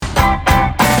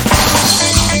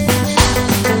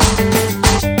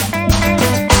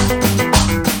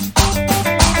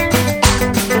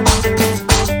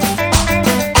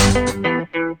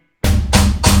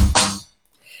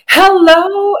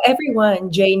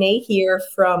everyone, Jay here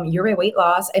from Your Weight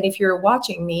Loss. And if you're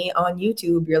watching me on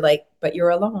YouTube, you're like, but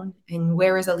you're alone. And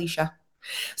where is Alicia?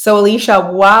 So,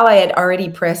 Alicia, while I had already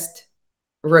pressed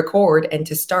record and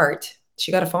to start,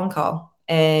 she got a phone call.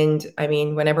 And I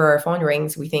mean, whenever our phone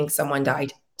rings, we think someone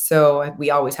died. So we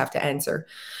always have to answer.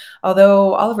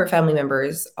 Although all of her family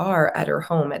members are at her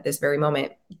home at this very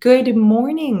moment. Good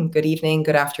morning, good evening,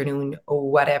 good afternoon,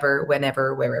 whatever,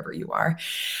 whenever, wherever you are.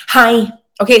 Hi.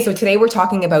 Okay, so today we're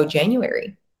talking about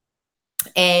January.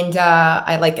 And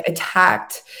I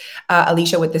attacked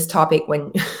Alicia with this topic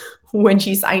when when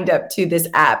she signed up to this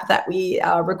app that we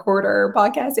record our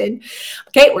podcast in.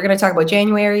 Okay, we're going to talk about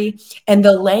January and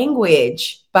the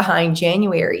language behind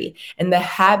January and the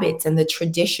habits and the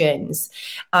traditions.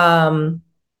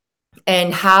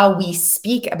 And how we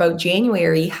speak about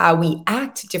January, how we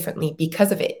act differently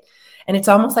because of it. And it's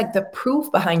almost like the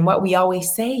proof behind what we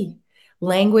always say.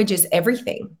 Language is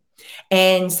everything.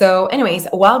 And so, anyways,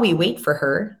 while we wait for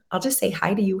her, I'll just say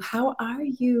hi to you. How are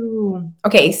you?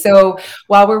 Okay, so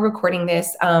while we're recording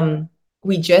this,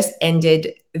 we just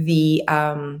ended the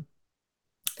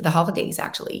holidays,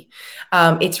 actually.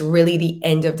 It's really the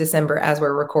end of December as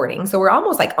we're recording. So we're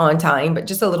almost like on time, but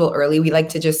just a little early. We like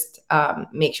to just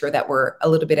make sure that we're a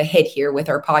little bit ahead here with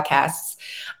our podcasts.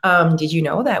 Did you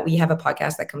know that we have a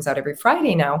podcast that comes out every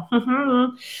Friday now?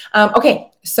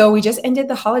 Okay, so we just ended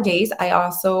the holidays. I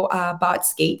also bought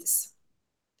skates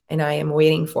and I am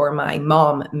waiting for my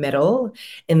mom medal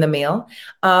in the mail.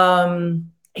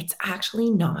 It's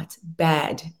actually not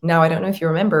bad. Now, I don't know if you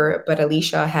remember, but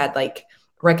Alicia had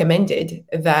recommended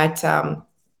that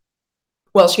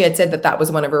she had said that that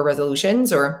was one of her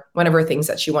resolutions or one of her things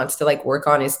that she wants to work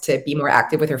on is to be more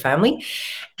active with her family.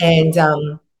 And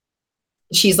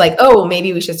she's like, oh,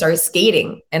 maybe we should start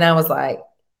skating. And I was like,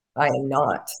 I am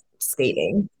not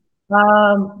skating.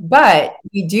 But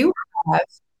we do have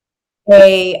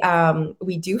a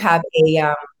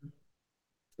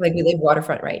we live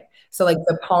waterfront, right? So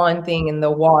the pond thing and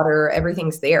the water,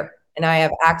 everything's there. And I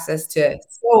have access to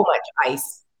so much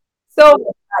ice. So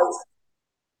much ice.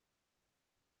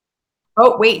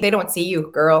 Oh, wait, they don't see you,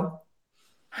 girl.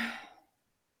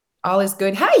 All is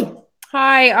good. Hi.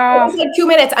 Hi. It was 2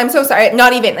 minutes. I'm so sorry.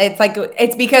 Not even.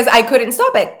 It's because I couldn't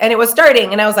stop it and it was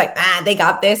starting and I was like, they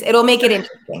got this. It'll make it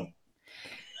interesting.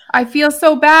 I feel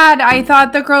so bad. I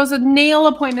thought the girls' nail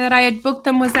appointment that I had booked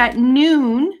them was at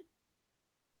noon,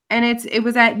 and it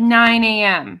was at 9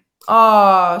 a.m.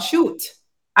 Oh, shoot.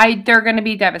 They're gonna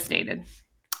be devastated.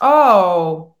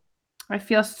 Oh. I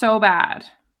feel so bad.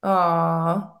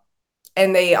 Oh.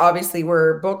 And they obviously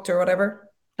were booked or whatever.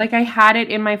 I had it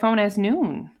in my phone as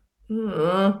noon.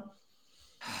 All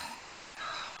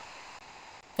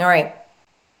right.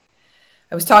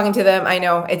 I was talking to them. I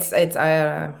know it's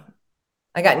I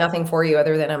got nothing for you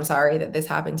other than I'm sorry that this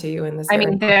happened to you in this. I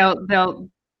mean, they'll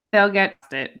get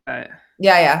it, but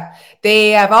yeah.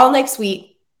 They have all next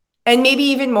week and maybe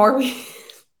even more weeks.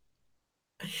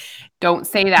 Don't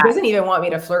say that. She doesn't even want me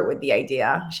to flirt with the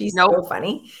idea. She's so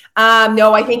funny.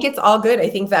 No, I think it's all good. I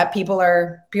think that people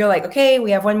are like, okay, we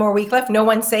have one more week left. No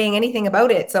one's saying anything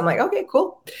about it. So I'm like, okay,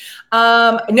 cool.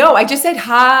 No, I just said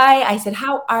hi. I said,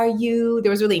 how are you?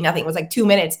 There was really nothing. It was 2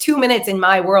 minutes. 2 minutes in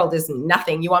my world is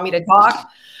nothing. You want me to talk?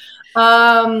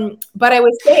 But I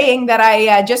was saying that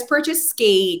I just purchased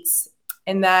skates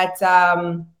and that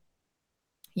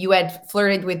you had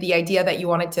flirted with the idea that you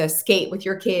wanted to skate with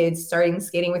your kids, starting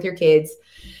skating with your kids,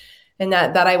 and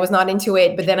that I was not into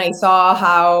it. But then I saw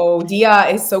how Dia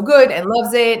is so good and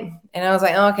loves it. And I was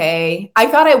like, okay. I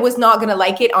thought I was not going to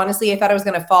like it. Honestly, I thought I was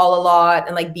going to fall a lot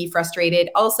and be frustrated.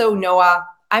 Also, Noah,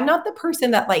 I'm not the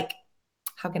person that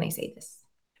how can I say this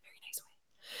in a very nice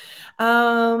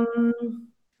way?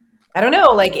 I don't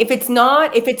know. If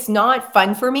it's not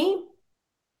fun for me,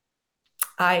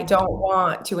 I don't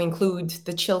want to include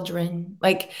the children.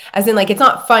 As in it's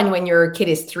not fun when your kid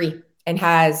is 3 and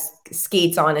has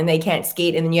skates on and they can't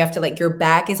skate. And then you have to your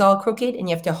back is all crooked and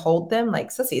you have to hold them.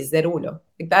 Ça, c'est zéro, là.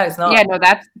 That is not. Yeah, no,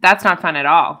 that's not fun at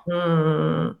all.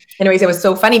 Anyways, it was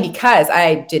so funny because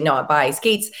I did not buy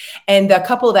skates. And the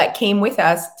couple that came with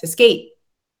us to skate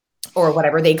or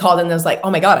whatever they called, and was like, oh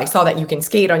my God, I saw that you can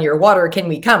skate on your water. Can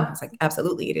we come? I was like,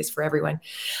 absolutely. It is for everyone.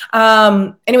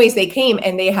 Anyways, they came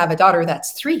and they have a daughter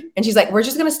that's 3. And she's like, we're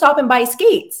just going to stop and buy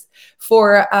skates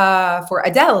for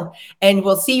Adele and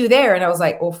we'll see you there. And I was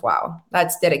like, oh, wow,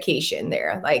 that's dedication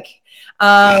there.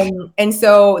 And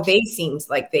so they seemed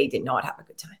like they did not have a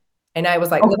good time. And I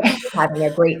was like, look, I'm having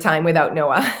a great time without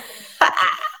Noah.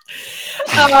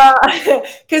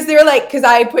 Because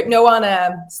I put Noah on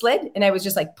a sled and I was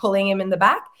just pulling him in the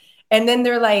back. And then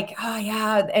they're like, oh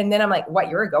yeah. And then I'm like, what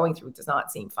you're going through does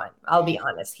not seem fun. I'll be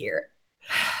honest here.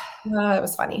 It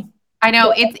was funny. I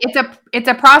know it's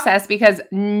a process because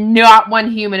not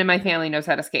one human in my family knows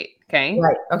how to skate. Okay.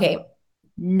 Right. Okay.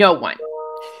 No one.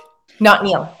 Not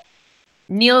Neil.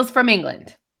 Neil's from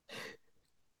England.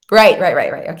 Right.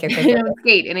 Okay. He don't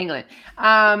skate in England.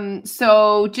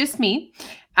 So just me.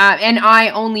 And I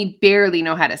only barely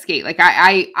know how to skate. Like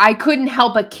I couldn't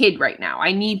help a kid right now.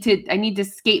 I need to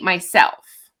skate myself.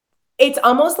 It's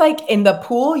almost like in the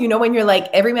pool, you know, when you're like,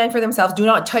 every man for themselves, do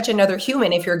not touch another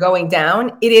human if you're going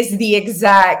down. It is the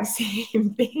exact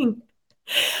same thing.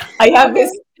 I have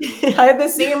the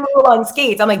same rule on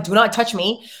skates. I'm like, do not touch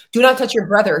me. Do not touch your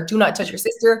brother. Do not touch your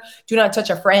sister. Do not touch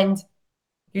a friend.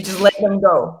 You just let them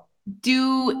go.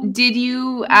 Did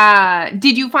you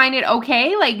find it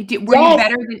okay? Like, were you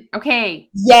better than okay?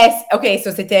 Yes. Okay.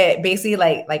 So c'était basically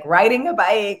like riding a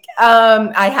bike.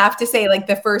 I have to say, like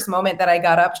the first moment that I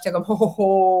got up, she took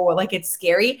like it's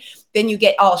scary. Then you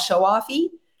get all show offy.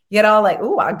 You get all like,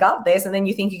 oh, I got this, and then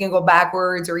you think you can go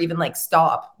backwards or even like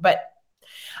stop. But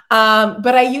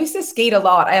I used to skate a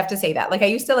lot. I have to say that. Like I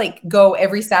used to like go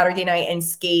every Saturday night and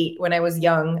skate when I was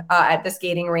young at the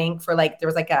skating rink for like there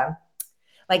was like a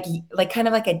like kind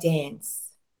of like a dance.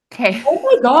 Okay. Oh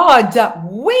my God.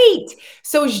 Wait.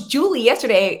 So Julie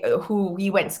yesterday, who we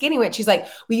went skating with, she's like,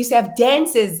 we used to have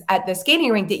dances at the skating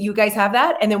rink. Did you guys have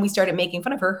that? And then we started making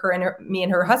fun of me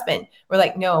and her husband. We're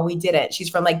like, no, we didn't. She's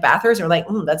from like Bathurst. And we're like,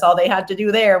 that's all they had to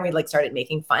do there. And we like started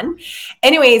making fun.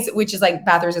 Anyways, which is like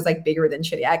Bathurst is like bigger than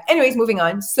Shediac. Anyways, moving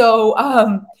on.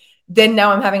 So then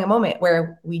now I'm having a moment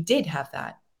where we did have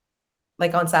that.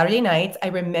 Like on Saturday nights, I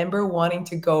remember wanting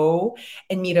to go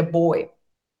and meet a boy.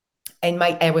 And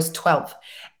I was 12.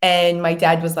 And my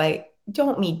dad was like,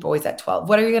 don't meet boys at 12.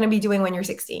 What are you going to be doing when you're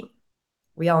 16?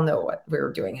 We all know what we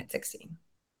were doing at 16.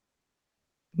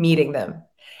 Meeting them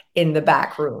in the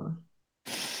back room.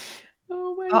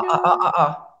 Oh my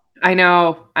God. I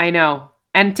know.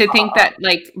 And to think that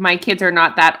like my kids are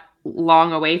not that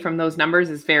long away from those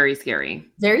numbers is very scary.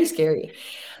 Very scary.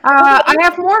 I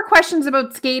have more questions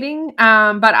about skating,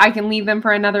 but I can leave them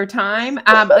for another time.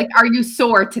 Like, are you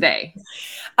sore today?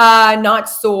 Not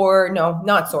sore. No,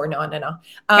 not sore. No. Okay.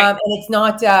 And it's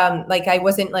not like I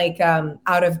wasn't like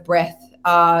out of breath.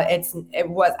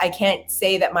 I can't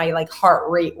say that my like heart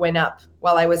rate went up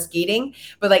while I was skating,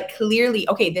 but like clearly,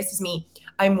 okay, this is me.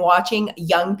 I'm watching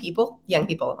young people,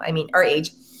 I mean our age,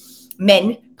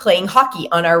 men playing hockey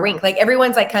on our rink. Like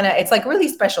everyone's like it's like really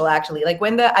special actually. Like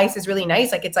when the ice is really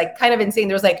nice, like it's like kind of insane.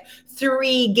 There's like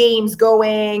 3 games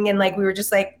going and like we were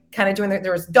just like kind of doing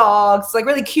there was dogs. It's like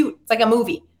really cute. It's like a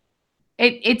movie.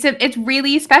 It's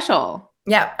really special.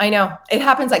 Yeah, I know. It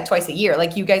happens like twice a year.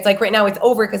 Like you guys, like right now it's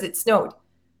over because it snowed.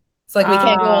 So like we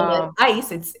can't go on the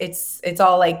ice. It's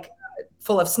all like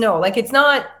full of snow. Like it's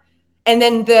not, and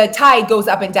then the tide goes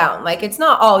up and down. Like it's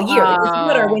not all year. It's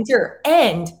not our winter.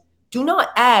 And do not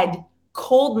add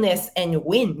coldness and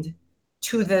wind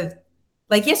to the,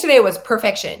 like yesterday was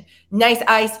perfection. Nice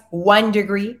ice, 1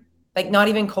 degree, like not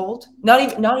even cold, not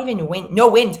even wind, no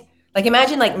wind. Like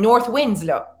imagine like north winds.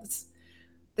 Look,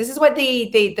 this is what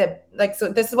they like. So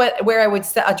this is where I would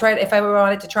try if I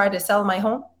wanted to try to sell my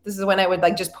home. This is when I would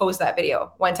like just post that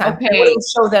video one time. Okay. I wouldn't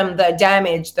show them the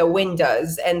damage the wind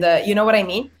does and you know what I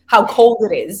mean? How cold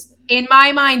it is. In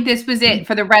my mind, this was it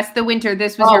for the rest of the winter.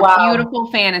 This was your beautiful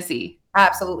fantasy.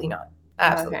 Absolutely not.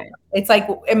 Absolutely not. It's like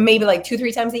maybe like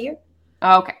 2-3 times a year.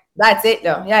 Okay. That's it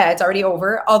though. Yeah, it's already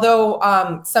over.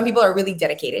 Although some people are really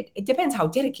dedicated. It depends how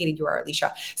dedicated you are,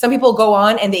 Alicia. Some people go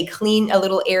on and they clean a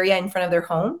little area in front of their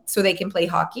home so they can play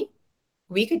hockey.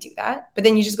 We could do that. But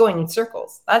then you just go in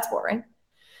circles. That's boring.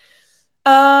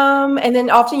 And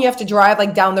then often you have to drive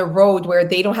like down the road where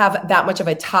they don't have that much of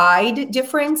a tide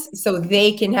difference. So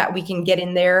we can get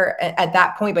in there at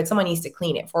that point, but someone needs to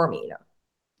clean it for me, you know.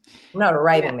 I'm not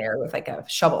arriving there with like a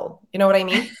shovel. You know what I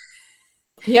mean?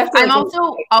 I'm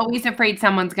also always afraid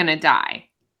someone's going to die.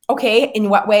 Okay. In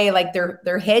what way? Like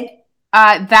their head?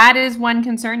 That is one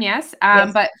concern. Yes.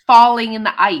 Yes. But falling in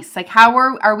the ice, like how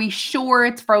are we sure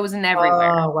it's frozen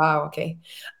everywhere? Oh, wow. Okay.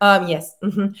 Yes.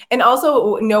 Mm-hmm. And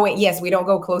also knowing, yes, we don't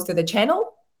go close to the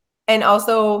channel. And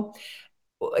also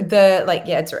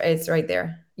it's right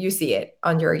there. You see it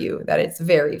under you that it's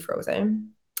very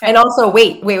frozen. Okay. And also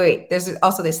wait. There's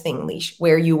also this thing, Leash,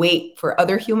 where you wait for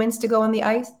other humans to go on the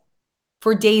ice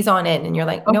for days on end. And you're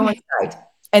like, okay. No one's died.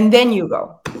 And then you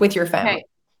go with your family. Okay.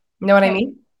 You know what I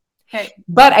mean? Okay.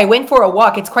 But I went for a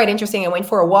walk. It's quite interesting. I went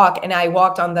for a walk and I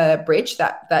walked on the bridge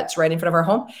that's right in front of our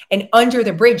home, and under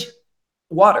the bridge,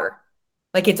 water,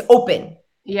 like it's open.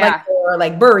 Yeah. Like there are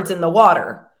like birds in the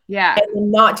water. Yeah.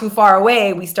 And not too far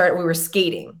away, we were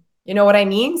skating. You know what I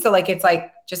mean? So like, it's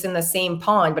like just in the same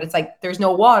pond, but it's like, there's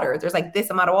no water. There's like this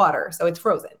amount of water. So it's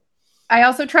frozen. I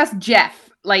also trust Jeff.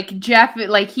 Like Jeff,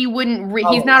 like he wouldn't,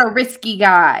 he's Oh. not a risky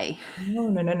guy.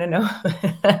 No.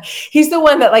 He's the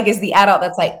one that like is the adult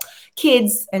that's like,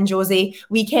 kids and Josie,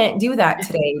 we can't do that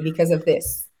today because of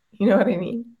this. You know what I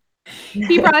mean?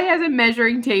 He probably has a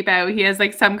measuring tape out. He has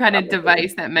like some kind of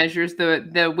device that measures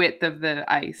the width of the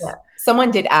ice. Yeah. Someone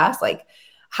did ask like,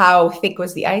 how thick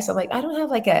was the ice? I'm like, I don't have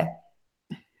like a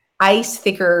ice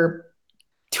thicker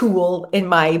tool in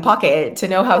my pocket to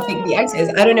know how thick the ice is.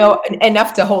 I don't know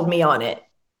enough to hold me on it.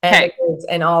 And the kids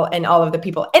and all of the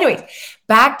people. Anyways,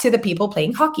 back to the people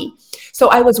playing hockey. So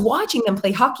I was watching them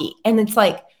play hockey, and it's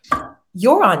like,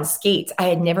 you're on skates. I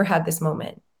had never had this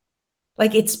moment.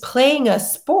 Like, it's playing a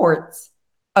sport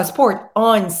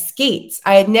on skates.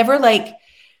 I had never like,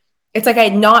 it's like I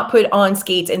had not put on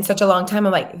skates in such a long time.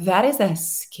 I'm like, that is a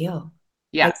skill.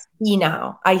 Yeah. I see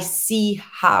now. I see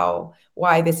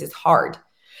why this is hard.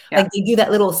 Yeah. Like they do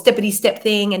that little steppity step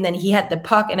thing, and then he had the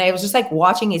puck, and I was just like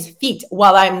watching his feet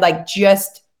while I'm like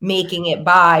just making it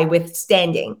by with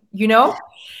standing, you know?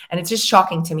 And it's just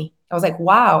shocking to me. I was like,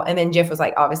 wow. And then Jeff was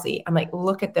like, obviously, I'm like,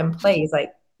 look at them play. He's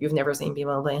like, you've never seen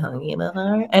people play hockey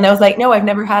before? And I was like, no, I've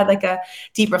never had like a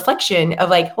deep reflection of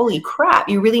like, holy crap,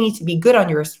 you really need to be good on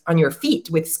your feet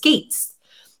with skates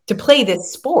to play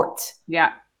this sport.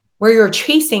 Yeah. Where you're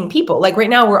chasing people. Like right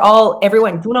now,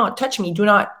 everyone, do not touch me, do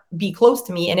not be close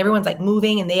to me. And everyone's like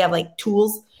moving, and they have like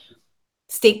tools,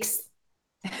 sticks.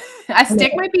 A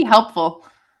stick might be helpful.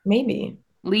 Maybe.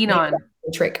 Lean on.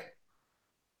 The trick.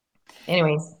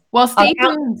 Anyways. Well, stay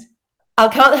tuned. I'll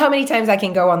count how many times I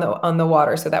can go on the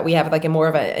water so that we have like more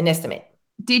of an estimate.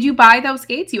 Did you buy those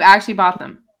skates? You actually bought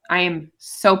them. I am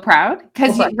so proud.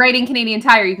 Because right in Canadian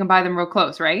Tire, you can buy them real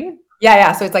close, right?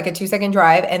 Yeah. So it's like a 2-second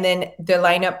drive, and then the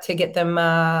lineup to get them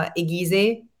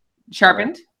aiguisé,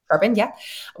 sharpened, yeah,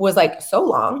 was like so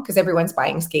long because everyone's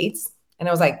buying skates, and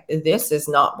I was like, this is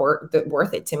not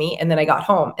worth it to me. And then I got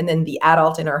home, and then the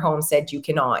adult in our home said you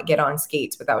cannot get on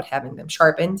skates without having them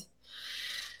sharpened,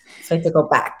 so I had to go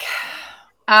back.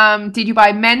 Did you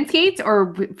buy men's skates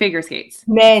or figure skates?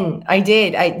 Men, I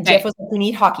did. Jeff was like, we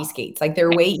need hockey skates. Like they're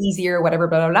way easier, whatever,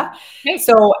 blah, blah, blah. Okay.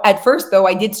 So at first though,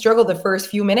 I did struggle the first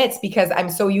few minutes because I'm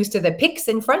so used to the picks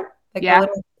in front. Like yeah.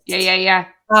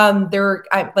 They're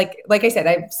like I said,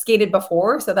 I've skated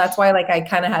before. So that's why like I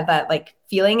kind of had that like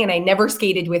feeling, and I never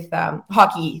skated with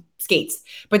hockey skates,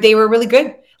 but they were really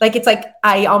good. Like, it's like,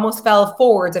 I almost fell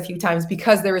forwards a few times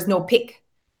because there is no pick,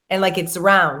 and like, it's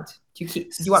round. Do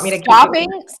you want me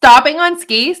to stopping on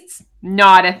skates?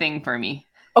 Not a thing for me.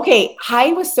 Okay,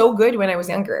 I was so good when I was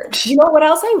younger. You know what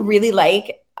else I really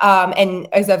like, and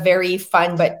is a very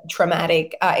fun but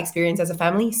traumatic experience as a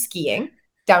family? Skiing,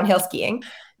 downhill skiing.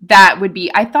 That would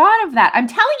be, I thought of that. I'm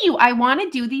telling you, I want to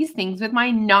do these things with my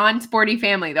non-sporty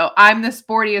family, though. I'm the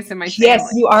sportiest in my family.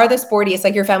 Yes, you are the sportiest.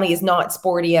 Like, your family is not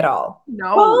sporty at all.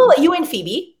 No. Well, you and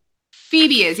Phoebe.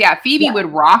 Phoebe is, yeah. Phoebe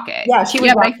would rock it. Yeah, she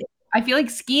would rock it. I feel like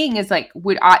skiing is like,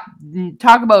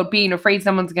 talk about being afraid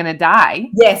someone's going to die.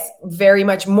 Yes, very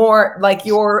much more like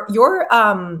your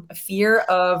fear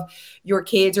of your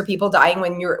kids or people dying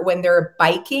when they're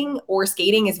biking or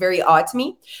skating is very odd to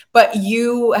me. But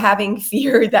you having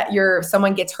fear that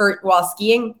someone gets hurt while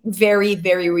skiing, very,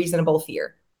 very reasonable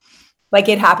fear. Like,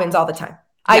 it happens all the time.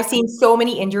 Yeah. I've seen so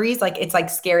many injuries. Like, it's like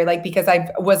scary. Like, because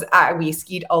we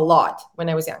skied a lot when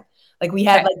I was young. Like, we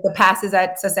had like the passes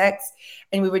at Sussex,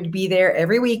 and we would be there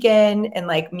every weekend. And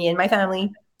like, me and my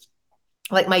family,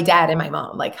 like my dad and my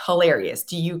mom, like, hilarious.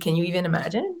 Can you even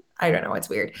imagine? I don't know. It's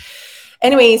weird.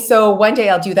 Anyway, so one day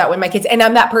I'll do that with my kids. And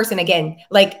I'm that person again,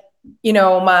 like, you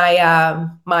know,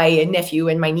 my nephew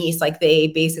and my niece, like, they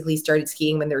basically started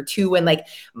skiing when they were 2, and like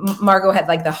Margot had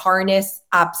like the harness.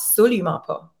 Absolument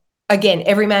pas. Again,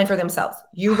 every man for themselves.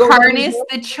 You go harness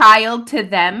the child to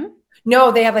them.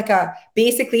 No, they have like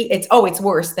it's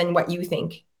worse than what you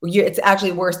think. It's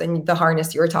actually worse than the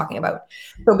harness you're talking about.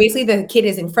 So basically, the kid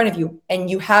is in front of you, and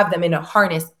you have them in a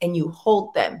harness, and you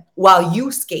hold them while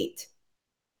you skate.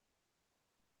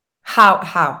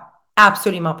 How?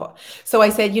 Absolutely pas. So I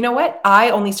said, you know what? I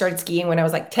only started skiing when I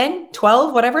was like 10,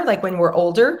 12, whatever, like when we're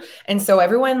older. And so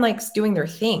everyone likes doing their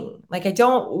thing. Like,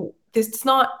 it's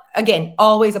not, again,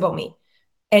 always about me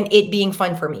and it being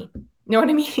fun for me. You know what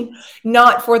I mean?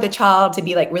 Not for the child to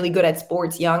be like really good at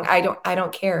sports young. I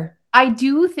don't care. I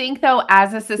do think though,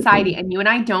 as a society, and you and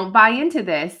I don't buy into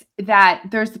this, that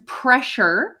there's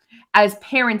pressure as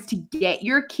parents to get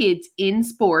your kids in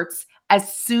sports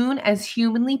as soon as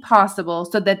humanly possible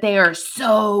so that they are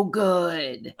so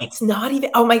good. It's not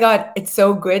even, oh my God, it's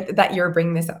so good that you're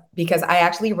bringing this up because I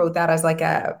actually wrote that as like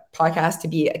a podcast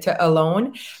to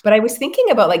alone. But I was thinking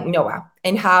about like Noah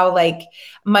and how like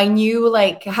my new,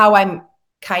 like how I'm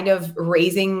kind of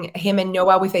raising him and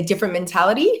Noah with a different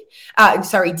mentality.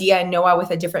 Dia and Noah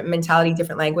with a different mentality,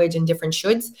 different language and different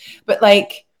shoulds. But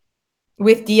like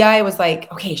with Dia, I was like,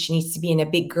 okay, she needs to be in a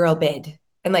big girl bed.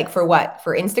 And like for what?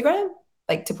 For Instagram?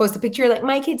 Like to post a picture like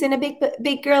my kid's in a big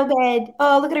girl bed.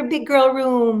 Oh, look at her big girl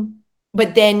room.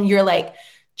 But then you're like,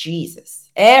 Jesus,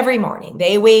 every morning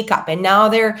they wake up and now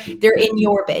they're in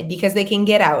your bed because they can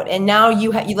get out. And now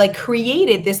you like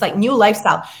created this like new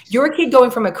lifestyle. Your kid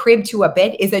going from a crib to a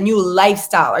bed is a new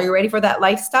lifestyle. Are you ready for that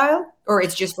lifestyle? Or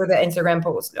it's just for the Instagram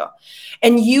post though?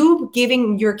 And you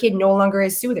giving your kid no longer a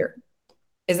soother.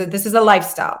 Is that this is a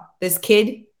lifestyle. This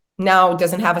kid now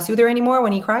doesn't have a soother anymore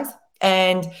when he cries,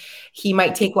 and he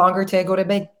might take longer to go to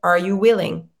bed. Are you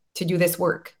willing to do this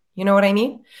work? You know what I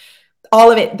mean?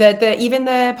 All of it, even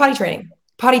the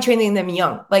potty training them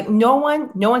young. Like no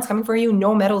one's coming for you.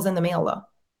 No medals in the mail though.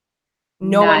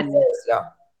 No one cares though.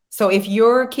 So if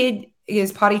your kid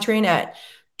is potty trained at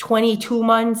 22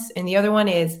 months and the other one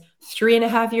is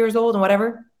 3.5 years old and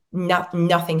whatever,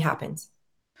 nothing happens.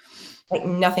 Like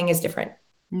nothing is different.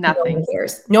 Nothing. No one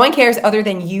cares. No one cares other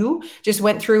than you just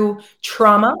went through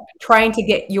trauma trying to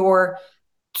get your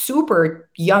super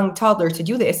young toddler to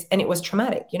do this. And it was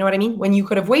traumatic. You know what I mean? When you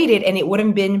could have waited and it wouldn't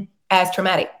have been as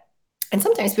traumatic. And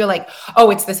sometimes feel like, oh,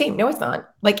 it's the same. No, it's not.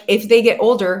 Like if they get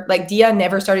older, like Dia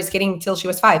never started skating until she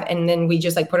was 5. And then we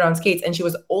just like put her on skates and she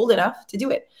was old enough to do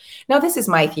it. Now, this is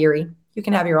my theory. You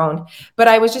can have your own. But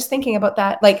I was just thinking about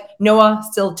that. Like Noah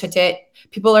still tit.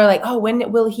 People are like, oh,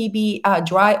 when will he be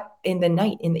dry in the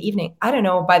night, in the evening? I don't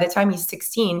know. By the time he's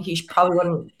 16, he probably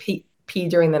wouldn't pee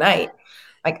during the night.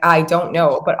 Like, I don't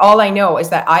know. But all I know is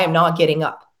that I am not getting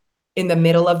up in the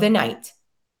middle of the night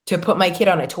to put my kid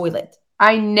on a toilet.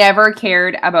 I never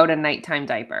cared about a nighttime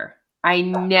diaper. I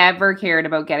never cared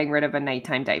about getting rid of a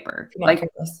nighttime diaper. Like,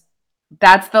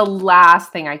 that's the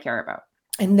last thing I care about.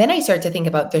 And then I start to think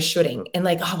about the shoulding and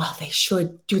like, oh, well, they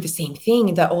should do the same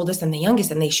thing, the oldest and the youngest,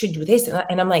 and they should do this.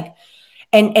 And I'm like,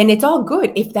 and it's all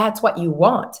good if that's what you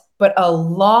want. But a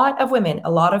lot of women,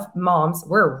 a lot of moms,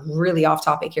 we're really off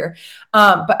topic here.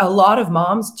 But a lot of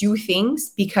moms do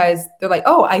things because they're like,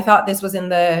 oh, I thought this was in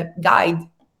the guide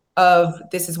of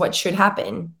this is what should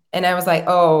happen. And I was like,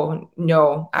 oh,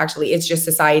 no, actually, it's just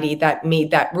society that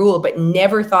made that rule, but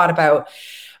never thought about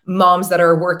moms that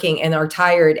are working and are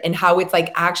tired and how it's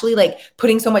like actually like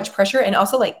putting so much pressure. And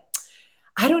also like,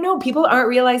 I don't know, people aren't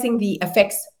realizing the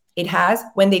effects it has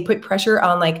when they put pressure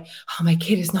on like, oh, my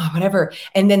kid is not whatever.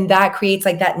 And then that creates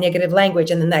like that negative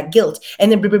language and then that guilt and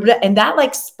then blah, blah, blah, and that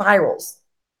like spirals.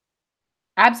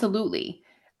 Absolutely.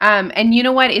 And you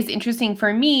know what is interesting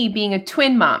for me being a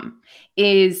twin mom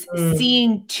is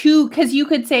seeing two, because you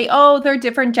could say, oh, they're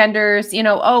different genders, you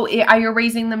know, oh, you're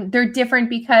raising them. They're different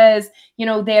because, you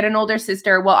know, they had an older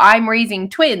sister. Well, I'm raising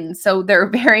twins. So they're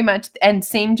very much and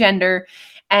same gender.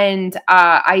 And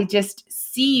I just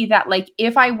see that like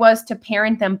if I was to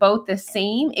parent them both the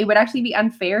same, it would actually be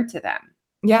unfair to them.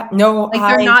 Yeah, no,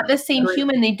 like they're not the same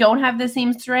human. They don't have the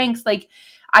same strengths. Like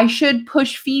I should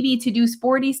push Phoebe to do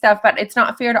sporty stuff, but it's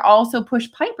not fair to also push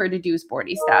Piper to do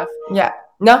sporty stuff. Yeah.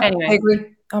 No, anyway. I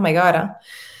agree. Oh my God.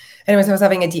 Anyways, I was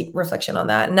having a deep reflection on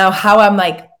that. Now how I'm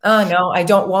like, oh no, I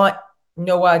don't want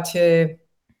Noah to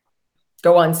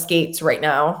go on skates right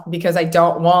now because I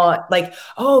don't want like,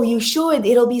 oh, you should,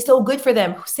 it'll be so good for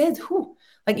them. Who said who?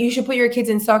 Like you should put your kids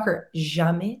in soccer.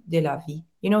 Jamais de la vie.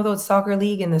 You know those soccer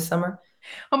league in the summer?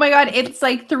 Oh my God, it's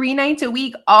like 3 nights a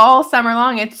week all summer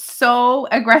long. It's so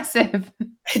aggressive.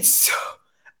 It's so,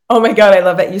 oh my God, I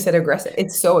love that you said aggressive.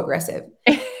 It's so aggressive.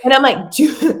 And I'm like,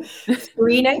 dude,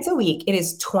 3 nights a week, it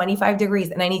is 25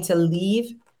 degrees and I need to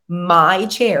leave my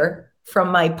chair from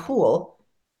my pool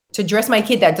to dress my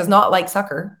kid that does not like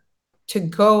soccer to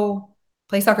go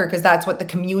play soccer because that's what the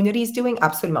community is doing.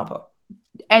 Absolutely not.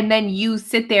 And then you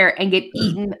sit there and get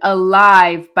eaten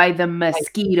alive by the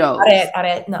mosquitoes.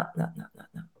 No.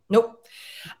 Nope.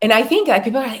 And I think like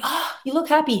people are like, oh, you look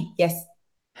happy. Yes.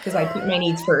 Because I put my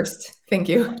needs first. Thank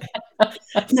you.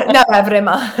 No,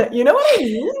 vraiment. You know what I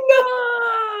mean?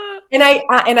 And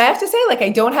I have to say, like, I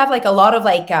don't have like a lot of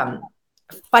like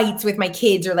fights with my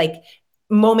kids or like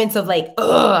moments of like,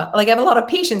 ugh. Like I have a lot of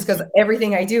patience because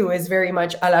everything I do is very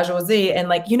much a la José. And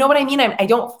like, you know what I mean? I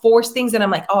don't force things and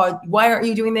I'm like, oh, why aren't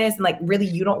you doing this? And like, really,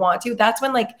 you don't want to. That's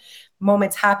when like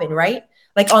moments happen, right?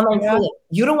 Like online schooling.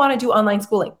 You don't want to do online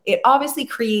schooling. It obviously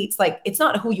creates like, it's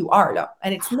not who you are, no?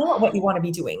 And it's not what you want to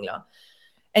be doing, no?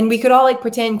 And we could all like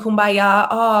pretend kumbaya.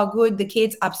 Oh, good. The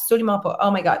kids, absolument pas.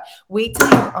 Oh my God. Wait till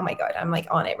you, oh my God, I'm like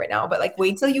on it right now. But like,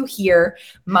 wait till you hear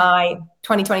my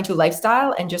 2022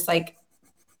 lifestyle and just like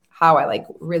how I like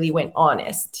really went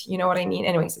honest. You know what I mean?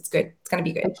 Anyways, it's good. It's going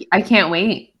to be good. I can't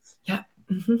wait. Yeah.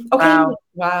 Mm-hmm. Okay.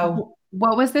 Wow.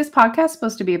 What was this podcast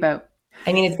supposed to be about?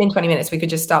 I mean, it's been 20 minutes. We could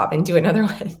just stop and do another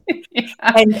one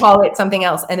and call it something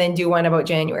else and then do one about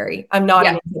January. I'm not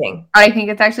even kidding. I think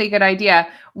it's actually a good idea.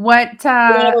 What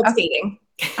about skating?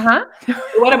 Huh?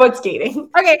 What about skating?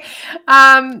 Okay.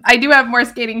 I do have more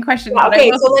skating questions. Yeah,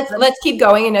 okay, so let's keep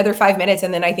going another 5 minutes,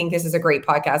 and then I think this is a great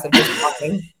podcast of just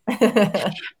talking.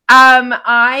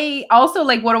 I also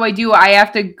like, what do I do? I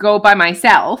have to go by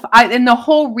myself. And the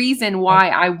whole reason why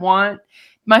I want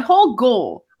my whole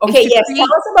goal. Okay, yes. Tell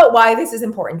us about why this is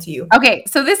important to you. Okay,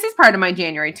 so this is part of my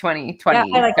January 2020.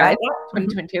 Yeah, I like that.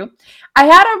 2022. I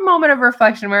had a moment of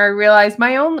reflection where I realized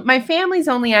my family's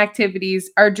only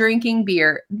activities are drinking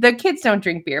beer. The kids don't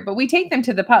drink beer, but we take them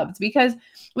to the pubs because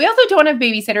we also don't have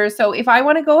babysitters. So if I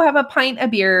want to go have a pint of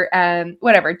beer,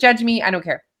 whatever, judge me, I don't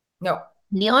care. No.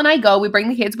 Neil and I go, we bring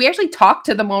the kids. We actually talk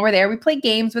to them while we're there. We play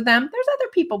games with them. There's other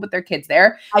people with their kids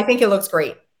there. I think it looks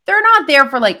great. They're not there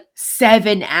for like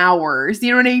 7 hours.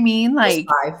 You know what I mean? Like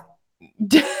 5.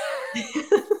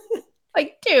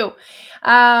 like 2.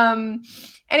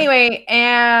 Anyway,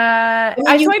 and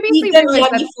I mean, you feed them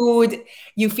yummy food.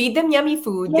 You feed them yummy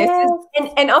food. Yes. This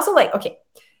is, and also like, okay,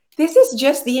 this is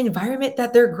just the environment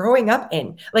that they're growing up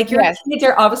in. Like your kids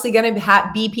are obviously going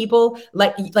to be people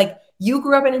like you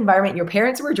grew up in an environment, your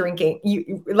parents were drinking,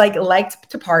 you like liked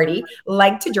to party,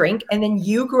 liked to drink. And then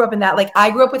you grew up in that. Like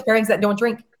I grew up with parents that don't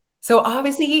drink. So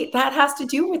obviously that has to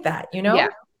do with that, you know? Yeah.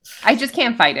 I just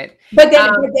can't fight it. But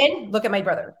then look at my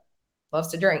brother, loves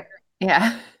to drink.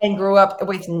 Yeah. And grew up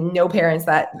with no parents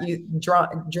that you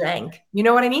drank. You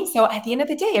know what I mean? So at the end of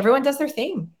the day, everyone does their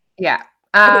thing. Yeah.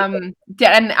 And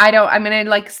I'm going to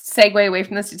like segue away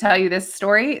from this to tell you this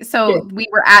story. So we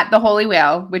were at the Holy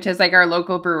Whale, which is like our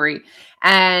local brewery,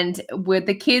 and with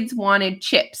the kids wanted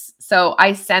chips. So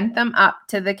I sent them up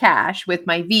to the cash with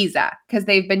my Visa because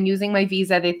they've been using my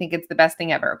Visa. They think it's the best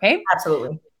thing ever. Okay.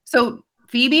 Absolutely. So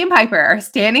Phoebe and Piper are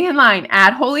standing in line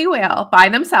at Holy Whale by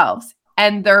themselves,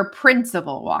 and their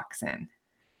principal walks in.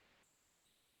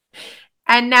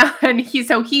 And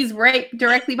he's right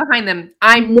directly behind them.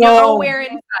 I'm nowhere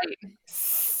in sight.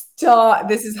 Stop.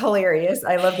 This is hilarious.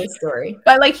 I love this story.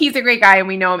 But like, he's a great guy and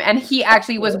we know him. And he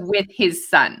actually was with his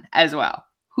son as well,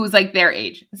 who's like their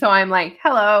age. So I'm like,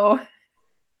 hello.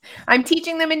 I'm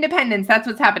teaching them independence. That's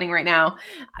what's happening right now.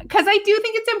 Because I do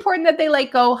think it's important that they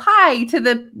like go hi to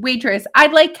the waitress.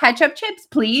 I'd like ketchup chips,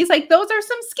 please. Like those are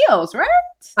some skills, right?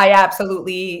 I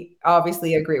absolutely,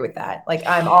 obviously agree with that. Like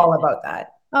I'm all about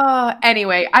that.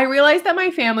 Anyway, I realized that my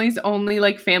family's only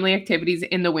like family activities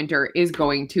in the winter is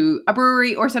going to a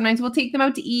brewery, or sometimes we'll take them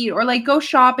out to eat or like go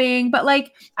shopping. But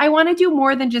like, I want to do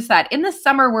more than just that. In the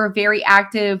summer, we're very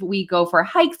active. We go for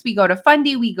hikes. We go to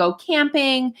Fundy. We go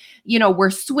camping. You know, we're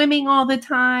swimming all the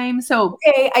time. So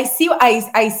okay, I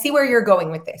see where you're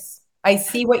going with this. I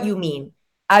see what you mean.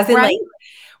 As in, like,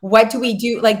 what do we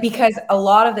do? Like, because a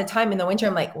lot of the time in the winter,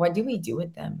 I'm like, what do we do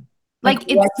with them? Like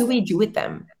what do we do with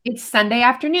them? It's Sunday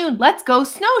afternoon. Let's go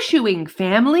snowshoeing,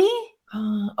 family.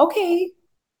 Okay.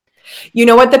 You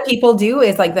know what the people do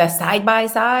is like the side by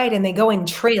side, and they go in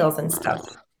trails and stuff.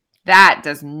 That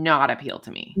does not appeal to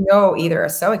me. No, either.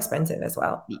 It's so expensive as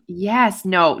well. Yes.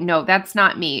 No, that's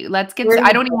not me.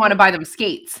 I don't even want to buy them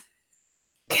skates.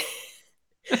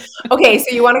 Okay.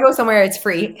 So you want to go somewhere it's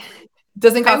free.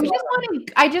 Doesn't cost.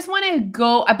 I just want to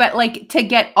go, but like to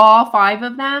get all 5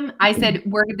 of them, I said,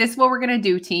 this is what we're going to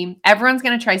do, team. Everyone's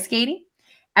going to try skating.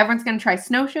 Everyone's going to try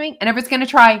snowshoeing, and everyone's going to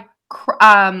try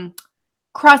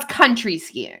cross country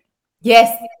skiing.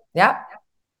 Yes. Yeah.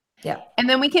 Yeah. And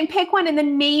then we can pick one, and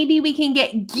then maybe we can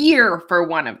get gear for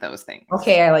one of those things.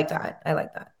 Okay. I like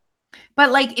that.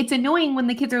 But like, it's annoying when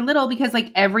the kids are little because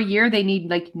like every year they need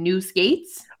like new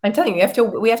skates. I'm telling you,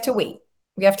 we have to wait.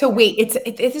 We have to wait.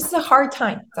 This is a hard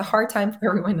time. It's a hard time for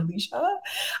everyone, Alicia.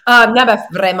 But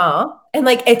vraiment. And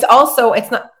like, it's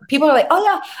not, people are like, oh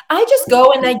yeah, I just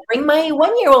go and I bring my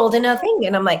 1-year-old in a thing.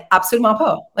 And I'm like, absolument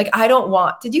pas. Like, I don't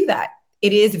want to do that.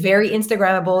 It is very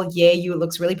Instagrammable. Yeah, it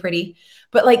looks really pretty.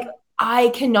 But like, I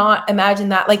cannot imagine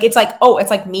that. Like, it's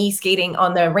like me skating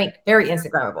on the rink. Very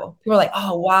Instagrammable. People are like,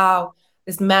 oh, wow,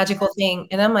 this magical thing.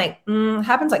 And I'm like,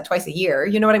 happens like twice a year.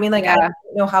 You know what I mean? Like, I don't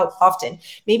know how often.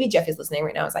 Maybe Jeff is listening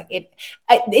right now. It's like,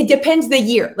 it depends the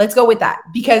year. Let's go with that.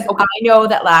 Because I know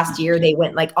that last year they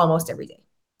went like almost every day.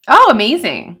 Oh,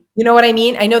 amazing. You know what I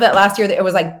mean? I know that last year that it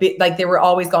was like they were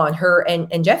always gone, her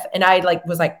and Jeff, and I like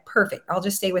was like, perfect. I'll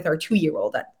just stay with our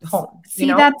 2-year-old at home. See,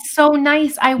 that's so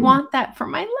nice. I want that for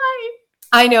my life.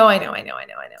 I know.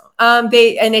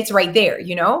 And it's right there,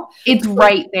 It's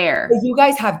right there. But you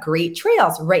guys have great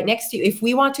trails right next to you. If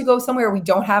we want to go somewhere, we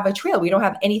don't have a trail. We don't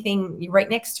have anything right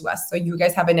next to us. So you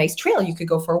guys have a nice trail. You could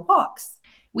go for walks.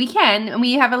 We can. And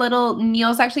we have a little,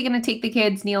 Neil's actually going to take the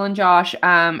kids, Neil and Josh,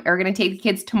 are going to take the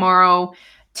kids tomorrow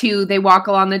they walk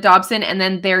along the Dobson, and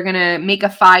then they're going to make a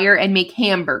fire and make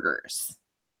hamburgers.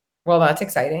 Well, that's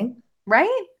exciting.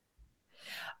 Right?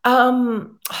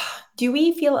 Do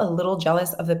we feel a little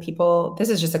jealous of the people? This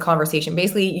is just a conversation.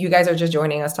 Basically, you guys are just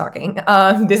joining us talking.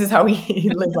 This is how we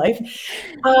live life.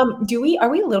 Are we a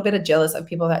little bit of jealous of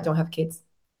people that don't have kids?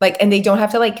 Like, and they don't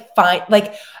have to like find,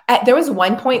 like, there was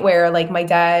one point where like my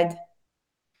dad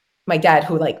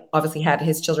who like obviously had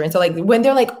his children. So like when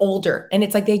they're like older and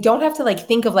it's like, they don't have to like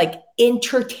think of like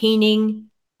entertaining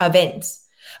events.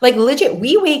 Like legit,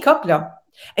 we wake up now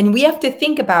and we have to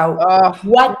think about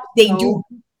what they do.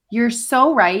 You're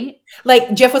so right.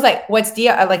 Like Jeff was like, what's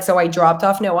Dia? Like, so I dropped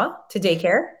off Noah to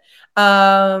daycare.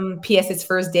 P.S. It's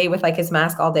first day with like his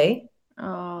mask all day.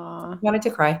 Oh, wanted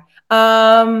to cry.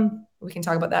 We can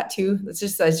talk about that too. Did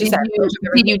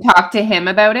you talk to him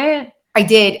about it? I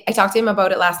did. I talked to him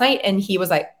about it last night and he was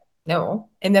like, no.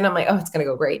 And then I'm like, oh, it's going to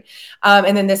go great.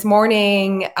 And then this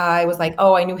morning I was like,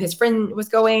 oh, I knew his friend was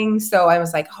going. So I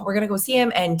was like, oh, we're going to go see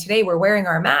him. And today we're wearing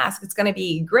our mask. It's going to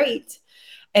be great.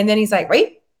 And then he's like,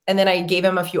 right. And then I gave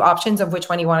him a few options of which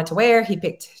one he wanted to wear. He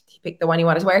picked the one he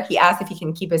wanted to wear. He asked if he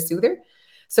can keep his soother.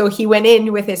 So he went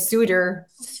in with his soother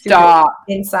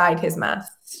inside his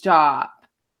mask. Stop.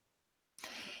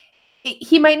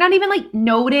 He might not even like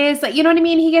notice, like, you know what I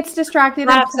mean? He gets distracted.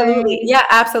 Absolutely. Yeah,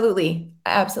 absolutely.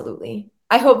 Absolutely.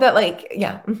 I hope that like,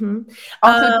 yeah. Mm-hmm.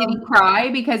 Also, did he cry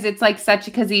because it's like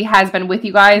because he has been with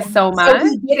you guys so much? So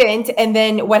he didn't. And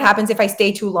then what happens if I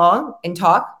stay too long and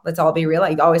talk? Let's all be real.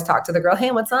 I always talk to the girl. Hey,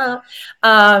 what's up?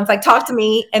 It's like, talk to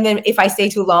me. And then if I stay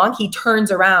too long, he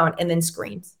turns around and then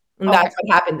screams. And that's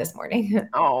what happened this morning.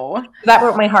 Oh, that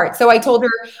broke my heart. So I told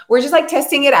her, we're just like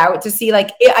testing it out to see,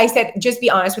 like, I said, just be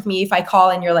honest with me. If I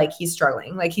call and you're like, he's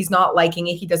struggling, like he's not liking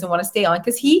it. He doesn't want to stay on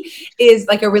because he is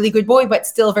like a really good boy, but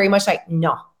still very much like,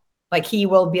 no, like he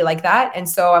will be like that. And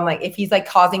so I'm like, if he's like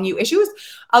causing you issues,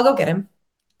 I'll go get him.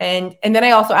 And then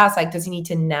I also asked, like, does he need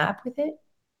to nap with it?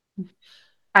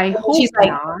 I hope she's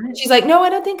like, no, I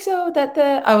don't think so.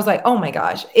 I was like, oh my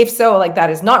gosh. If so, like, that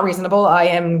is not reasonable. I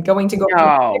am going to go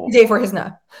every day for his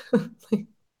nap.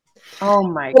 Oh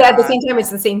my god. But at the same time, it's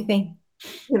the same thing.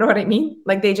 You know what I mean?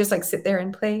 Like they just like sit there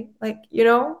and play, like,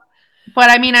 But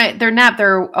I mean,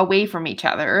 they're away from each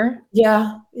other.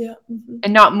 Yeah. Yeah. Mm-hmm.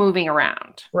 And not moving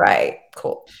around. Right.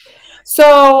 Cool.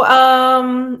 So,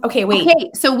 okay, wait.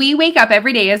 Okay, so we wake up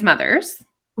every day as mothers.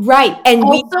 Right. And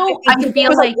also, I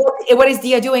feel like, what is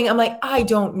Dia doing? I'm like, I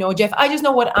don't know, Jeff. I just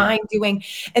know what I'm doing.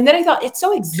 And then I thought, it's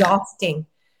so exhausting.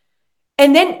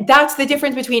 And then that's the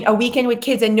difference between a weekend with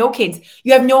kids and no kids.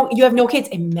 You have no kids.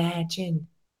 Imagine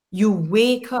you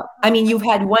wake up. I mean, you've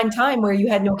had one time where you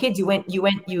had no kids. You went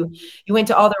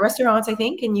to all the restaurants, I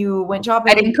think, and you went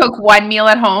shopping. I didn't cook one meal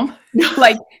at home.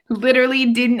 Like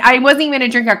literally I wasn't even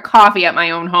gonna drink a coffee at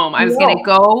my own home. I was gonna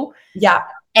go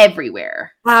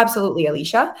everywhere. Absolutely,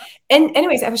 Alicia. And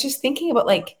anyways, I was just thinking about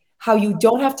like how you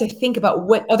don't have to think about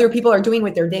what other people are doing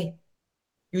with their day.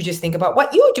 You just think about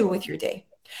what you do with your day.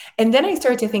 And then I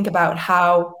started to think about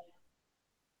how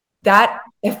that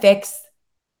affects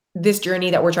this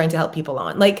journey that we're trying to help people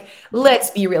on. Like, let's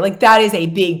be real. Like, that is a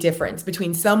big difference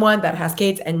between someone that has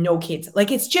kids and no kids. Like,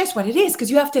 it's just what it is,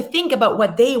 because you have to think about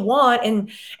what they want,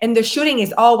 and the shooting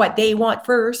is all what they want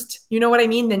first. You know what I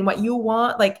mean? Than what you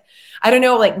want. Like, I don't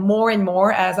know, like more and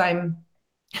more as I'm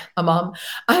a mom,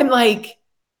 I'm like,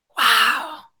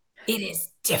 wow, it is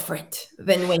different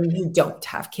than when you don't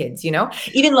have kids,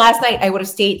 Even last night I would have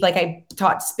stayed, like I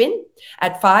taught spin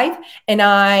at 5 and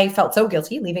I felt so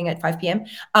guilty leaving at 5 p.m. And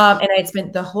I had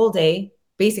spent the whole day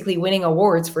basically winning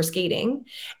awards for skating.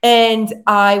 And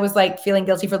I was like feeling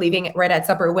guilty for leaving right at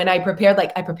supper when I put a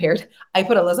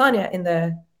lasagna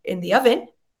in the oven.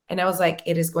 And I was like,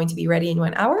 it is going to be ready in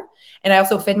 1 hour. And I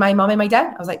also fed my mom and my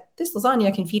dad. I was like, this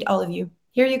lasagna can feed all of you.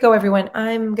 Here you go, everyone.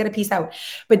 I'm going to peace out.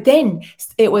 But then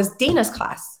it was Dana's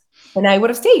class and I would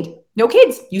have stayed. No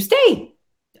kids, you stay.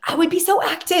 I would be so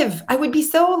active. I would be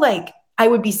so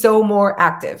more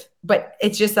active. But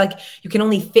it's just like, you can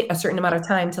only fit a certain amount of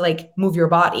time to like move your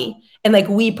body. And like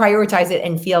we prioritize it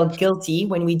and feel guilty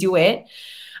when we do it.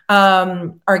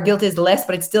 Our guilt is less,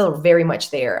 but it's still very much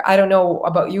there. I don't know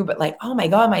about you, but like, oh my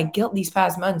God, my guilt these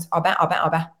past months.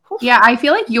 Yeah, I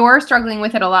feel like you're struggling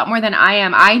with it a lot more than I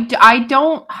am. I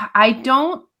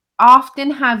don't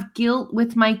often have guilt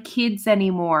with my kids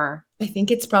anymore. I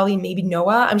think it's probably maybe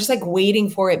Noah. I'm just like waiting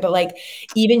for it. But like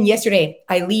even yesterday,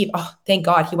 I leave. Oh, thank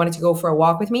God he wanted to go for a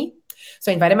walk with me.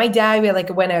 So I invited my dad. We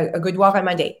like went a good walk on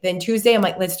Monday. Then Tuesday, I'm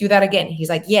like, let's do that again. He's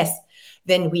like, yes.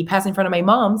 Then we pass in front of my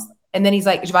mom's. And then he's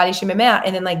like, je vais aller chez ma mère.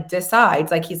 And then like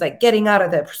decides, like he's like getting out of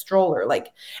the stroller. Like,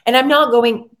 and I'm not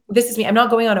going, this is me. I'm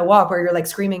not going on a walk where you're like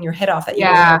screaming your head off that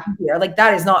you're like,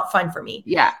 that is not fun for me.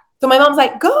 Yeah. So my mom's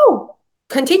like, go,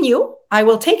 continue. I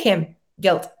will take him.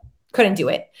 Guilt. Couldn't do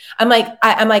it. I'm like,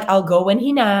 I'll go when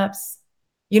he naps.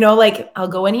 Like I'll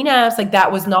go when he naps. Like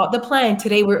that was not the plan.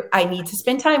 Today I need to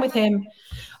spend time with him.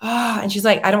 And she's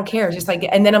like, I don't care. Just like,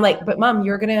 and then I'm like, but mom,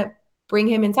 you're going to bring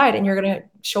him inside and you're going to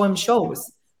show him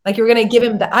shows. Like you're going to give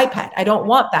him the iPad. I don't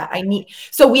want that.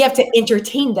 So we have to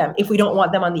entertain them if we don't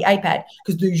want them on the iPad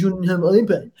because they shouldn't have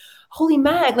iPad. Holy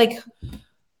mag, like,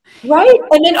 right.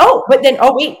 And then,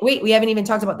 wait, we haven't even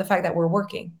talked about the fact that we're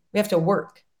working. We have to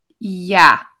work.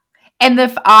 Yeah. And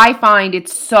I find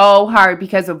it's so hard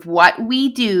because of what we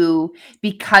do,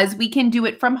 because we can do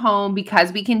it from home,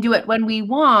 because we can do it when we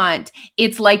want.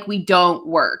 It's like we don't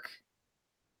work.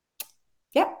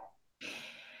 Yeah.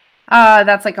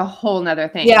 That's like a whole nother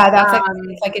thing. Yeah, that's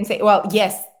I can say. Well,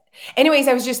 yes. Anyways,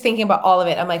 I was just thinking about all of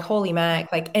it. I'm like, holy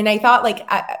mac, like, and I thought like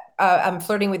I'm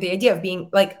flirting with the idea of being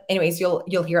like. Anyways,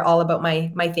 you'll hear all about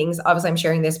my things. Obviously, I'm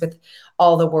sharing this with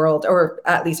all the world, or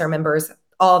at least our members,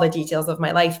 all the details of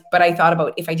my life. But I thought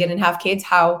about if I didn't have kids,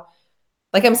 how,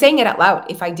 like I'm saying it out loud,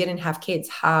 if I didn't have kids,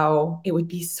 how it would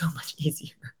be so much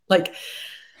easier. Like,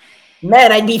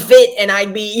 man, I'd be fit and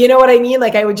I'd be, you know what I mean?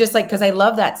 Like I would just like, cause I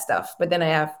love that stuff, but then I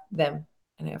have them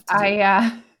and I have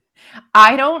to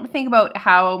I don't think about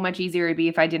how much easier it'd be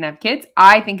if I didn't have kids.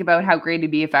 I think about how great it'd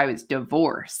be if I was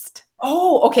divorced.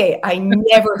 Oh, okay. I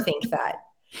never think that.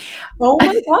 Oh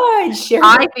my God.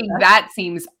 I think that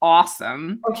seems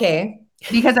awesome. Okay.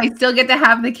 Because I still get to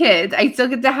have the kids. I still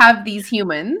get to have these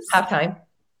humans. Half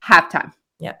time.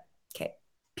 Yeah. Okay.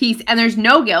 Peace. And there's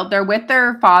no guilt. They're with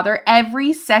their father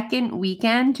every second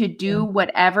weekend to do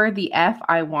whatever the F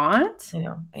I want. I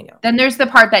know. Then there's the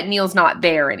part that Neil's not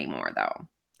there anymore though.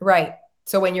 Right.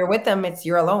 So when you're with them,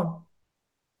 you're alone.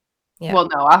 Yeah. Well,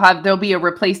 no, there'll be a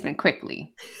replacement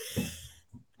quickly.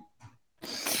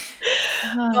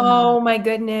 Oh my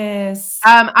goodness.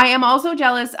 I am also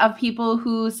jealous of people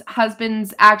whose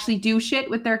husbands actually do shit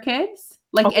with their kids,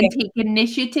 like, and take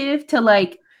initiative to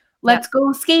like, let's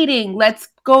go skating, let's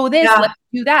go this, let's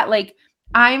do that. Like,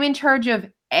 I'm in charge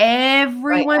of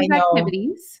everyone's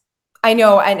activities. I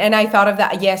know, and I thought of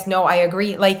that. Yes, no, I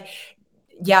agree. Like,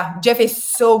 yeah, Jeff is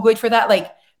so good for that.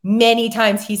 Like, many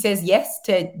times he says yes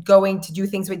to going to do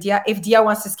things with Dia. If Dia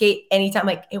wants to skate anytime,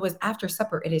 like it was after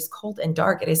supper, it is cold and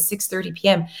dark. It is 6:30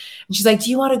 p.m. And she's like,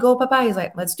 do you want to go, Papa? He's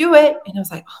like, let's do it. And I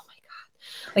was like, oh my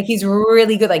God. Like he's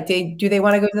really good. Like, do they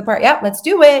want to go to the park? Yeah, let's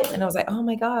do it. And I was like, oh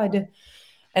my God.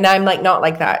 And I'm like, not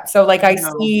like that. So like I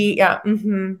see, yeah.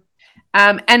 Mm-hmm.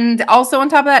 And also on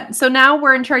top of that, so now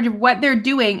we're in charge of what they're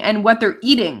doing and what they're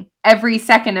eating every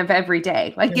second of every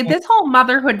day. Like this whole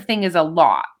motherhood thing is a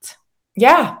lot.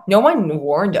 Yeah, no one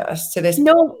warned us to this.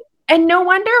 No, and no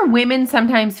wonder women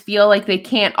sometimes feel like they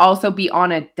can't also be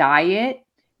on a diet,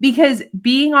 because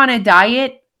being on a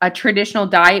diet, a traditional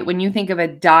diet, when you think of a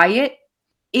diet,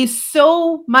 is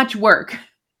so much work,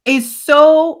 is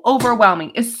so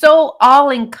overwhelming, is so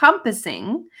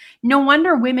all-encompassing. No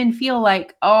wonder women feel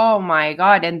like, oh my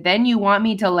God, and then you want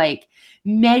me to like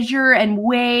measure and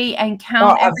weigh and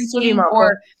count everything,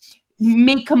 or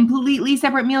make completely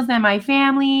separate meals than my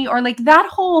family, or like that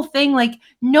whole thing. Like,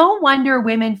 no wonder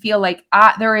women feel like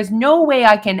there is no way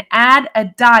I can add a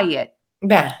diet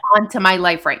onto my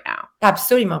life right now.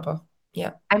 Absolutely.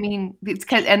 Yeah. I mean, it's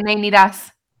because, and they need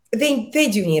us. They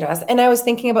do need us. And I was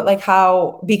thinking about like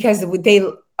how, because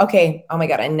okay, oh my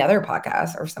God, another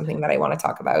podcast or something that I want to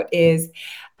talk about is,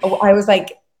 I was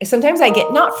like, sometimes I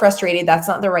get not frustrated. That's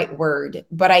not the right word,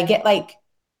 but I get like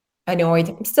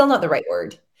annoyed. Still not the right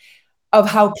word. Of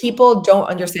how people don't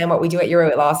understand what we do at Your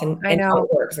Weight Loss and how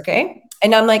it works, okay?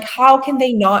 And I'm like, how can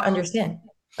they not understand?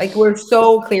 Like, we're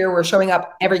so clear. We're showing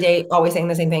up every day, always saying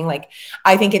the same thing. Like,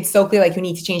 I think it's so clear, like, you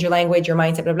need to change your language, your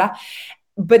mindset, blah, blah.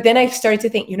 But then I started to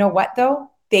think, you know what,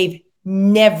 though? They've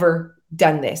never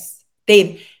done this.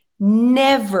 They've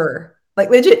never, like,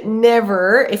 legit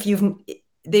never,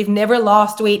 they've never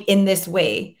lost weight in this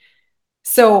way.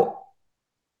 So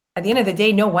at the end of the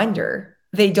day, no wonder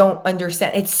they don't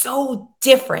understand. It's so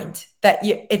different that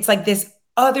it's like this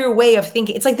other way of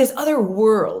thinking. It's like this other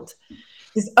world,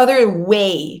 this other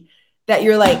way that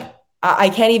you're like, I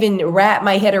can't even wrap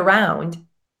my head around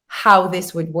how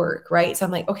this would work, right? So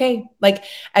I'm like, okay, like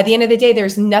at the end of the day,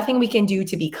 there's nothing we can do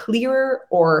to be clearer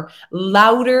or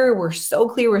louder. We're so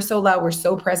clear, we're so loud, we're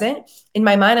so present. In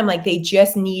my mind, I'm like, they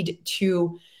just need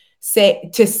to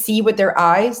see with their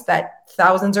eyes that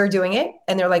thousands are doing it.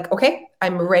 And they're like, okay,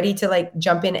 I'm ready to like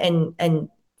jump in and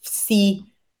see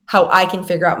how I can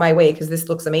figure out my way, because this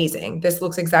looks amazing. This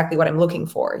looks exactly what I'm looking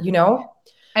for, you know?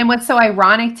 And what's so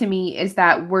ironic to me is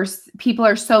that people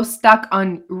are so stuck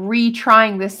on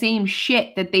retrying the same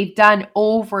shit that they've done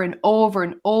over and over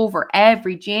and over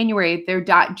every January. They're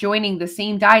joining the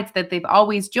same diets that they've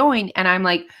always joined. And I'm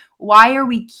like, why are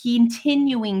we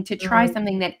continuing to try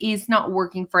something that is not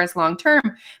working for us long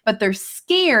term, but they're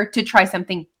scared to try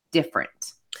something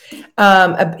different?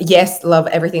 Yes, love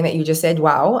everything that you just said.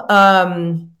 Wow.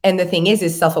 And the thing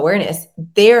is self-awareness.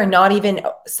 They're not even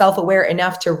self-aware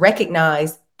enough to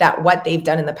recognize that what they've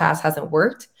done in the past hasn't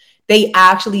worked. They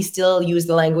actually still use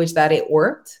the language that it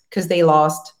worked because they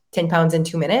lost 10 pounds in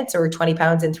 2 minutes or 20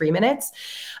 pounds in 3 minutes.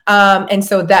 And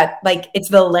so that like, it's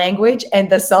the language and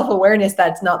the self-awareness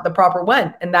that's not the proper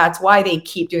one. And that's why they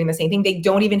keep doing the same thing. They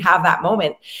don't even have that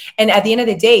moment. And at the end of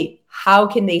the day, how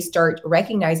can they start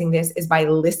recognizing this is by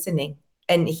listening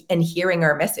and hearing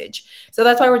our message. So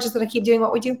that's why we're just going to keep doing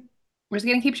what we do. We're just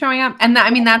going to keep showing up. And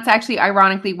that's actually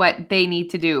ironically what they need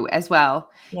to do as well.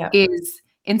 Yeah. Is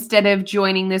instead of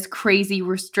joining this crazy,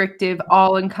 restrictive,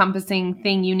 all-encompassing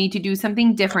thing, you need to do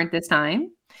something different this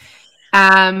time.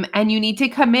 And you need to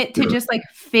commit to just like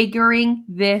figuring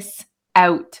this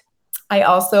out. I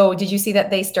also, did you see that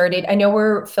they started, I know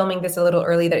we're filming this a little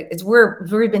early, that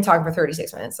we've been talking for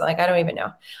 36 minutes. So like, I don't even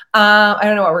know. I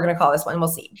don't know what we're going to call this one. We'll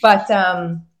see. But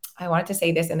I wanted to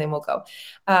say this and then we'll go.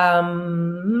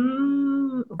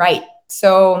 Right.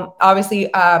 So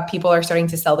obviously people are starting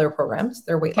to sell their programs,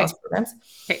 their weight loss programs.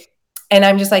 Okay. And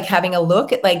I'm just like having a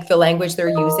look at like the language they're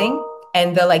using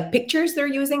and the like pictures they're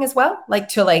using as well, like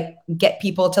to like get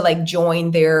people to like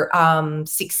join their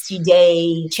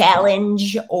 60-day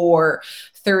challenge or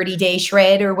 30-day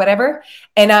shred or whatever.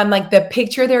 And I'm like, the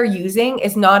picture they're using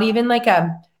is not even like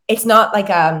it's not like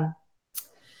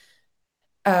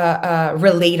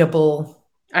relatable.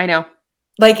 I know.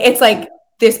 Like, it's like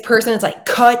this person is like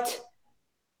cut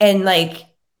and like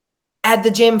at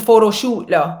the gym photo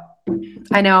shoot.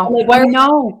 I know. Like, why I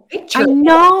know. I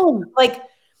know. Like,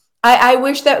 I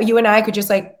wish that you and I could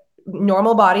just like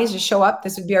normal bodies just show up.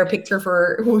 This would be our picture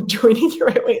for who joining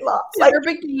your weight loss. Like,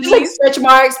 just like stretch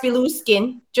marks, be loose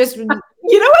skin. Just, you know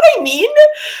what I mean?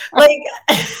 Like,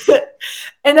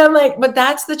 and I'm like, but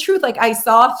that's the truth. Like, I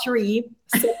saw 3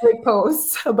 separate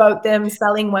posts about them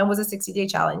selling. One was a 60-day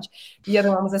challenge. The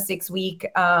other one was a 6-week,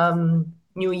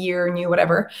 new year, new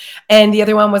whatever. And the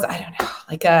other one was, I don't know,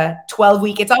 like a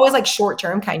 12-week. It's always like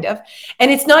short-term kind of.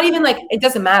 And it's not even like, it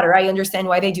doesn't matter. I understand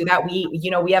why they do that.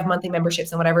 We have monthly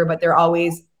memberships and whatever, but they're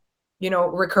always,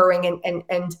 recurring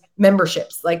and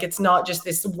memberships. Like, it's not just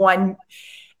this one,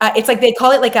 it's like, they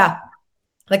call it like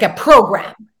a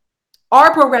program.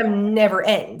 Our program never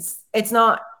ends. It's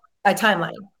not a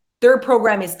timeline. Their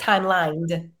program is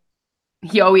timelined.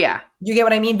 Oh yeah. You get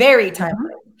what I mean? Very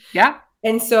timelined. Yeah.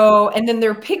 And then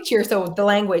their picture, so the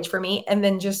language for me, and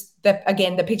then just the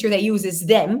picture they use is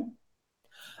them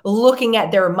looking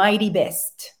at their mighty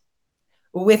best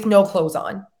with no clothes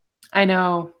on. I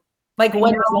know. Like,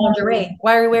 when is lingerie?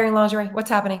 Why are you wearing lingerie? What's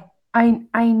happening? I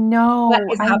know.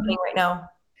 What is happening right now?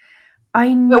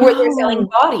 I know. But where they're selling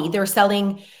body, they're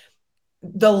selling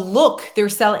the look, they're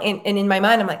selling, and in my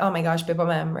mind, I'm like, oh my gosh, Bibba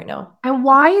Ma'am right now. And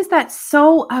why is that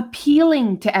so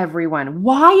appealing to everyone?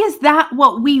 Why is that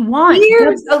what we want?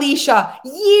 Years, Alicia,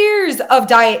 years of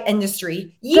diet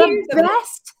industry. Years. The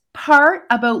best part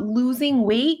about losing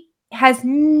weight has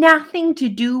nothing to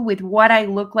do with what I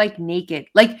look like naked.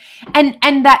 Like,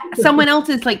 and that someone else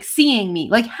is like seeing me.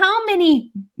 Like, how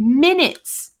many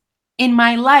minutes in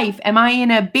my life am I in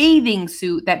a bathing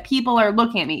suit that people are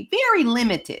looking at me? Very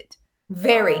limited.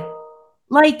 Very.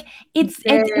 Like, it's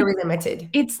very limited.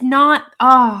 It's not,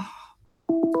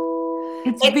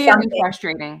 it's very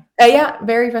frustrating. Yeah,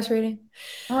 very frustrating.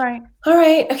 All right.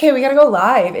 Okay, we got to go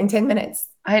live in 10 minutes.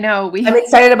 I know. I'm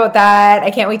excited about that.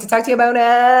 I can't wait to talk to you about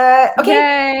it. Okay.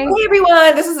 Hey,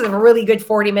 everyone. This is a really good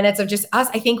 40 minutes of just us.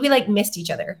 I think we like missed each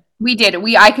other. We did.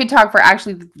 I could talk for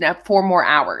actually 4 more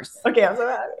hours. Okay, I'm so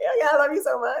happy. Yeah, I love you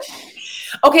so much.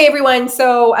 Okay, everyone.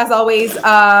 So as always,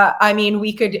 I mean,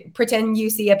 we could pretend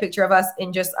you see a picture of us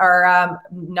in just our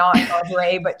not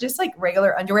lingerie, but just like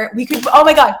regular underwear. We could. Oh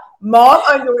my god, mom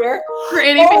underwear.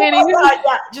 Granny panties.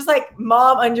 Yeah, just like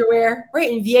mom underwear,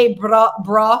 right? In vieille bra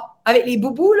avec les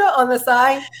boubous là on the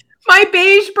side. My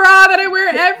beige bra that I wear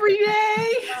every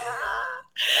day.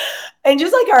 And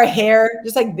just like our hair,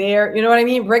 just like there, you know what I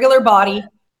mean? Regular body.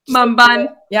 Mum bun.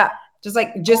 Yeah. Just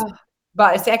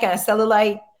but a second, a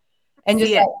cellulite. And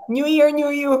just like, new year, new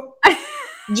you.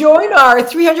 Join our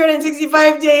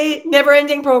 365-day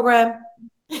never-ending program.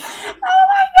 Oh my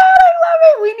God, I love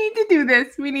it. We need to do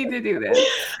this.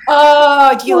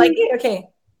 Oh, do you like it? Okay.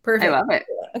 Perfect. I love it.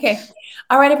 Okay.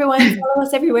 All right, everyone. Follow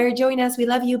us everywhere. Join us. We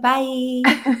love you. Bye.